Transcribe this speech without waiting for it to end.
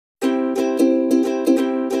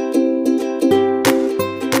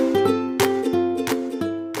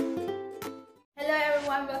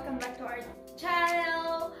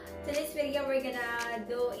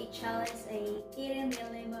challenge eating the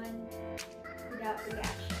lemon without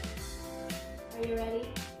reaction. Are you ready?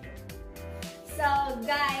 So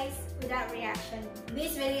guys, without reaction,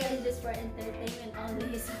 this video is just for entertainment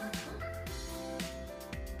only. So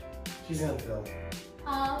she's gonna film.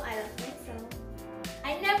 I don't think so.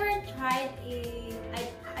 I never tried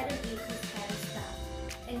I don't eat this kind of stuff.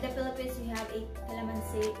 In the Philippines, we have a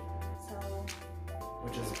calamansi, so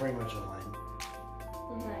which is pretty much a lime.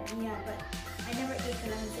 Yeah, but I never eat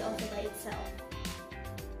calamansi also by itself.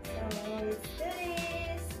 So let's do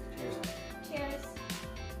this. Cheers. Cheers.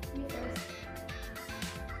 You first.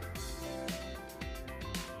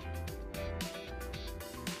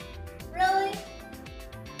 Really?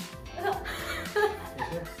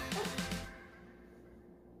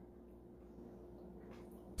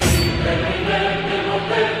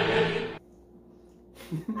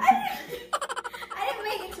 I didn't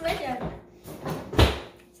make expression.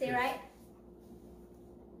 Say right?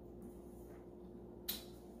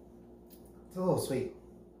 It's a little sweet.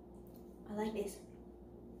 I like this.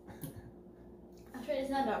 Actually, it's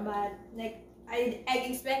not that bad. Like I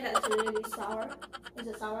expect that it's really sour. Is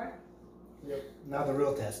it sour? Yep. Now the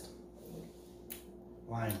real test.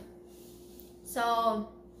 Lime. So,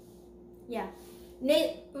 yeah.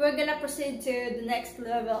 We're gonna proceed to the next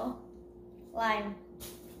level. Lime.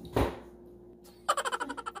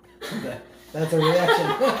 That's a reaction.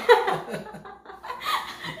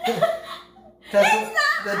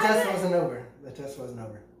 The test wasn't over. The test wasn't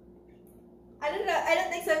over. I don't know. I don't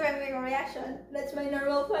think so if I'm making a reaction. That's my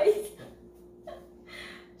normal face.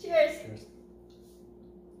 Cheers. Cheers.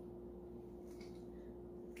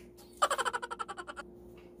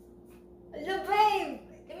 Look, babe.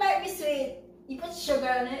 It might be sweet. You put sugar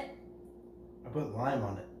on it. I put lime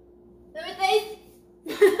on it. Let me taste.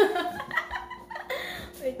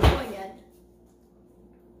 Wait, come again.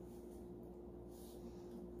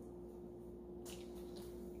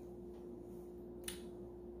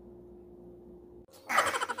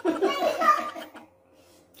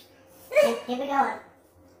 Here we go.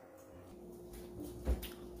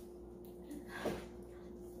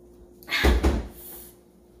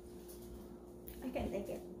 I can't take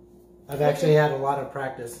it. I've actually had a lot of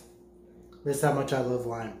practice. This is how much I love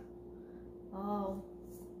lime. Oh.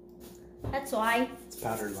 That's why. It's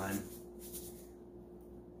powdered lime.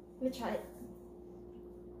 Let me try it.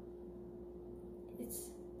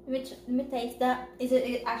 Let me taste that. Is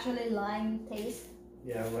it actually lime taste?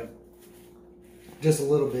 Yeah, like just a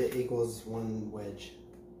little bit equals one wedge.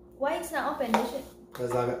 Why it's not open? You should...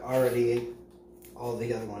 Because I've already ate all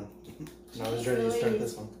the other one. And I was ready to start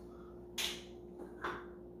this one.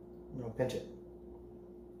 No, pinch it.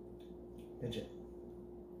 Pinch it.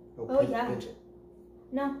 Oh, yeah. Pinch it.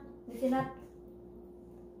 No, this is not.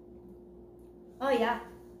 Oh yeah,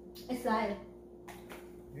 it's lime.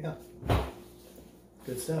 Yeah.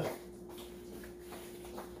 Good stuff.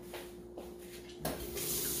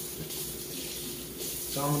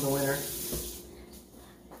 So I'm the winner.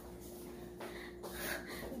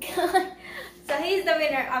 So he's the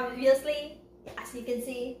winner, obviously. As you can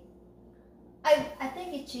see. I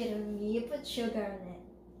think you cheated on me. You put sugar on it.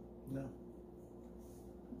 No.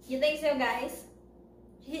 You think so, guys?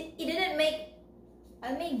 He didn't make.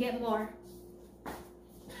 I may get more.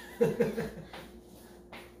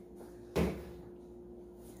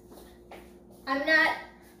 I'm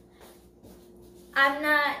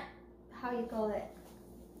not. How you call it?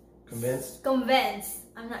 Convinced? Convinced.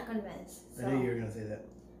 I'm not convinced. So. I knew you were gonna say that.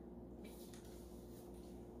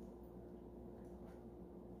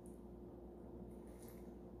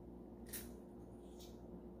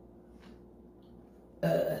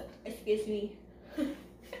 Excuse me.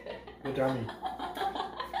 Good army.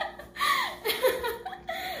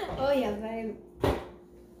 Oh yeah, babe.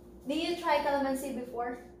 Did you try calamansi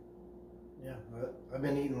before? Yeah, I've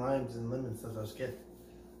been eating limes and lemons since I was a kid.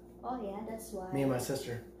 Oh yeah, that's why. Me and my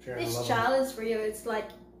sister share a This love. challenge for you, it's like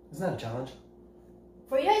It's not a challenge.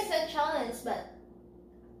 for you it's a challenge, but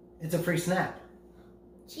It's a free snack.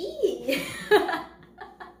 gee.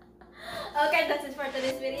 Okay, that's it for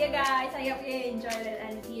today's video, guys. I hope you enjoyed it,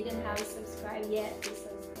 and if you didn't have subscribed yet, please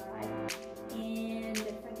subscribe. And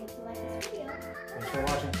don't forget to like this video. Thanks for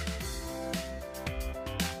watching.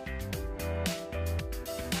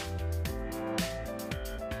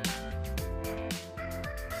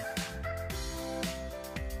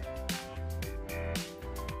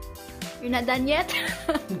 You're not done yet?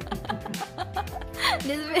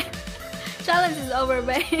 This challenge is over,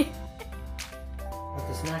 babe. What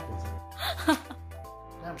the snack was it?